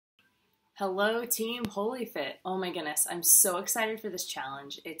Hello, Team Holy Fit. Oh my goodness, I'm so excited for this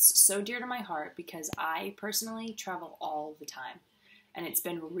challenge. It's so dear to my heart because I personally travel all the time, and it's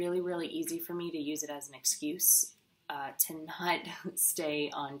been really easy for me to use it as an excuse to not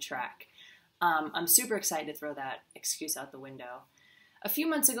stay on track. I'm super excited to throw that excuse out the window. A few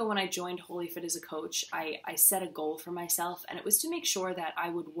months ago when I joined Holy Fit as a coach, I set a goal for myself, and it was to make sure that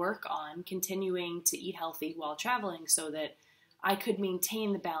I would work on continuing to eat healthy while traveling so that I could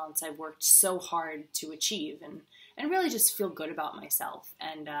maintain the balance I've worked so hard to achieve and really just feel good about myself.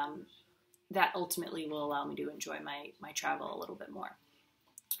 And that ultimately will allow me to enjoy my travel a little bit more.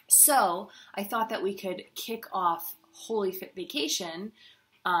 So I thought that we could kick off Holy Fit Vacation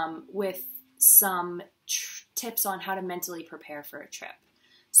with some tips on how to mentally prepare for a trip.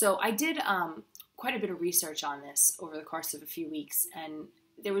 So I did quite a bit of research on this over the course of a few weeks, and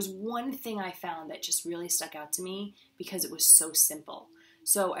there was one thing I found that just really stuck out to me because it was so simple.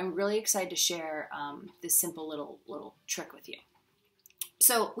 So I'm really excited to share this simple little trick with you.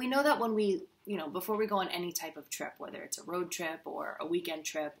 So we know that when before we go on any type of trip, whether it's a road trip or a weekend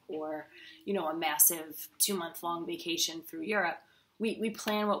trip or, a massive 2-month-long vacation through Europe, we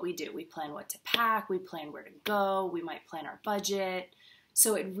plan what we do. We plan what to pack, we plan where to go, we might plan our budget.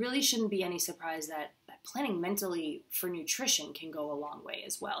 So it really shouldn't be any surprise that planning mentally for nutrition can go a long way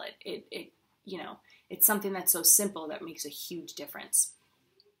as well. It's something that's so simple that makes a huge difference.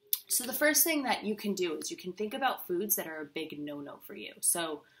 So the first thing that you can do is you can think about foods that are a big no-no for you.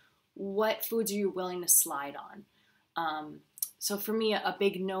 So what foods are you willing to slide on? So for me, a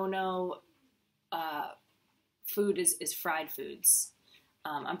big no-no food is fried foods.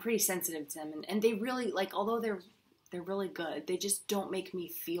 I'm pretty sensitive to them, and they really, although they're really good, they just don't make me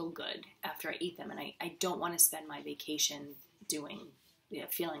feel good after I eat them, and I don't want to spend my vacation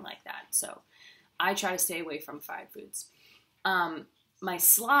feeling like that. So I try to stay away from fried foods. My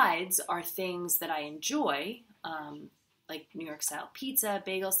slides are things that I enjoy, like New York style pizza,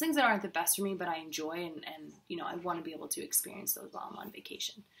 bagels, things that aren't the best for me, but I enjoy, and I want to be able to experience those while I'm on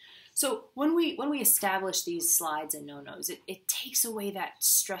vacation. So when we establish these slides and no-nos, it takes away that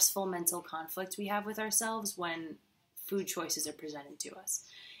stressful mental conflict we have with ourselves when food choices are presented to us.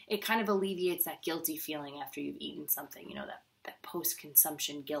 It kind of alleviates that guilty feeling after you've eaten something, that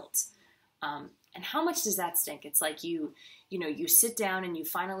post-consumption guilt. And how much does that stink? It's like you sit down and you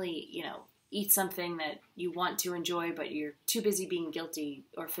finally, eat something that you want to enjoy, but you're too busy being guilty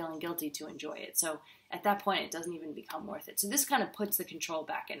or feeling guilty to enjoy it. So at that point, it doesn't even become worth it. So this kind of puts the control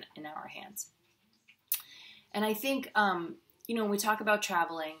back in our hands. And I think, when we talk about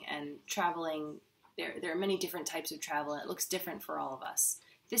traveling, there are many different types of travel, and it looks different for all of us.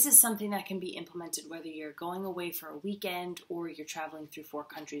 This is something that can be implemented whether you're going away for a weekend or you're traveling through 4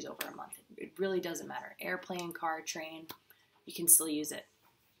 countries over a month. It really doesn't matter. Airplane, car, train, you can still use it.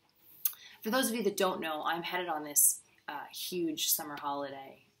 For those of you that don't know, I'm headed on this huge summer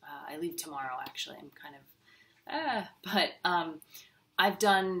holiday. I leave tomorrow, actually. I'm kind of, I've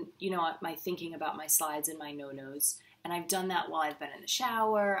done, my thinking about my slides and my no-nos, and I've done that while I've been in the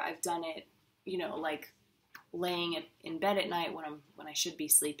shower. I've done it, laying in bed at night when I should be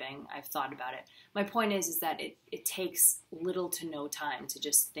sleeping. I've thought about it. My point is that it takes little to no time to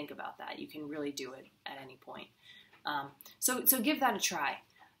just think about that. You can really do it at any point. So give that a try.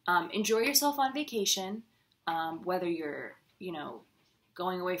 Enjoy yourself on vacation, whether you're,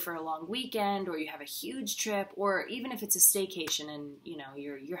 going away for a long weekend or you have a huge trip, or even if it's a staycation and,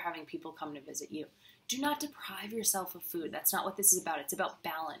 you're having people come to visit you. Do not deprive yourself of food. That's not what this is about. It's about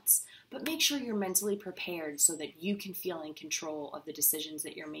balance. But make sure you're mentally prepared so that you can feel in control of the decisions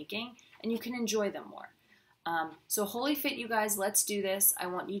that you're making and you can enjoy them more. So Holy Fit, you guys, let's do this. I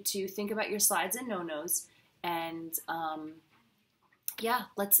want you to think about your slides and no-nos, and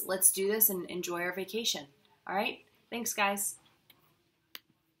let's do this and enjoy our vacation. All right? Thanks, guys.